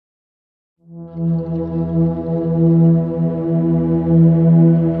We're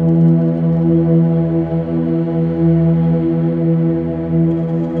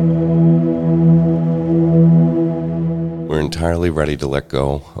entirely ready to let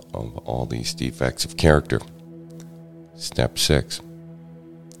go of all these defects of character. Step 6.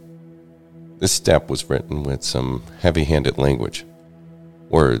 This step was written with some heavy-handed language.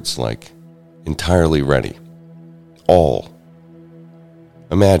 Words like entirely ready, all.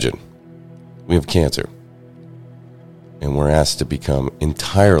 Imagine we have cancer, and we're asked to become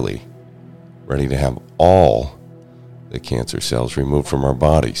entirely ready to have all the cancer cells removed from our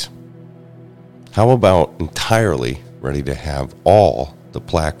bodies. How about entirely ready to have all the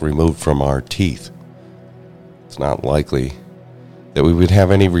plaque removed from our teeth? It's not likely that we would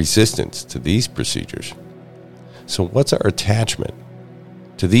have any resistance to these procedures. So what's our attachment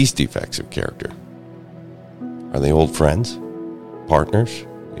to these defects of character? Are they old friends, partners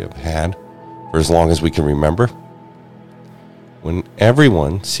we have had for as long as we can remember? When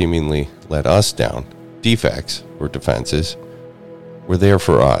everyone seemingly let us down, defects or defenses were there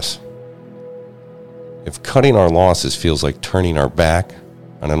for us. If cutting our losses feels like turning our back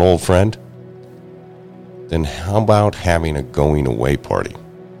on an old friend, then how about having a going away party?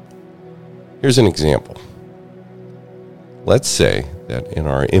 Here's an example. Let's say that in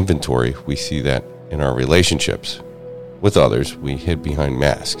our inventory, we see that in our relationships with others, we hid behind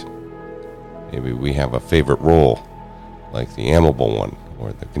masks. Maybe we have a favorite role, like the amiable one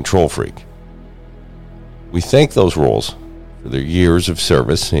or the control freak. We thank those roles for their years of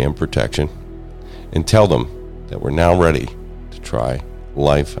service and protection and tell them that we're now ready to try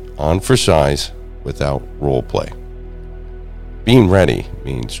life on for size without role play. Being ready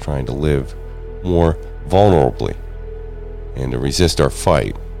means trying to live more vulnerably and to resist our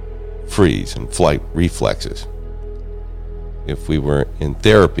fight, freeze, and flight reflexes. If we were in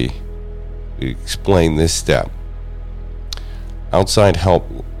therapy, we'd explain this step. Outside help,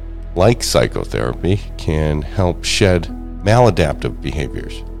 like psychotherapy, can help shed maladaptive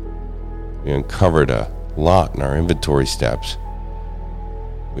behaviors. We uncovered a lot in our inventory steps.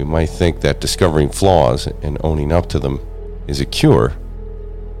 We might think that discovering flaws and owning up to them is a cure.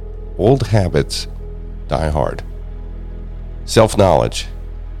 Old habits die hard. Self-knowledge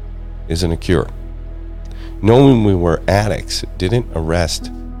isn't a cure. Knowing we were addicts didn't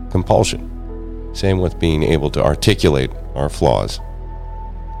arrest compulsion. Same with being able to articulate our flaws.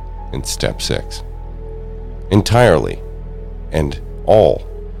 In step 6, entirely and all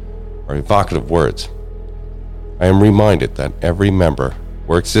are evocative words. I am reminded that every member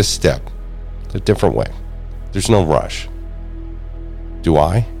works this step a different way. There's no rush. Do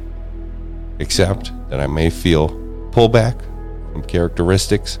I accept that I may feel pullback from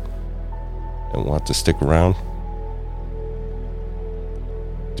characteristics and want to stick around?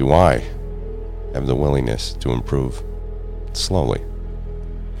 Do I have the willingness to improve slowly?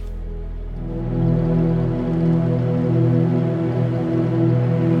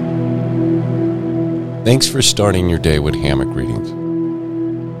 Thanks for starting your day with hammock readings,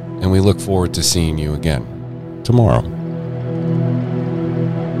 and we look forward to seeing you again tomorrow.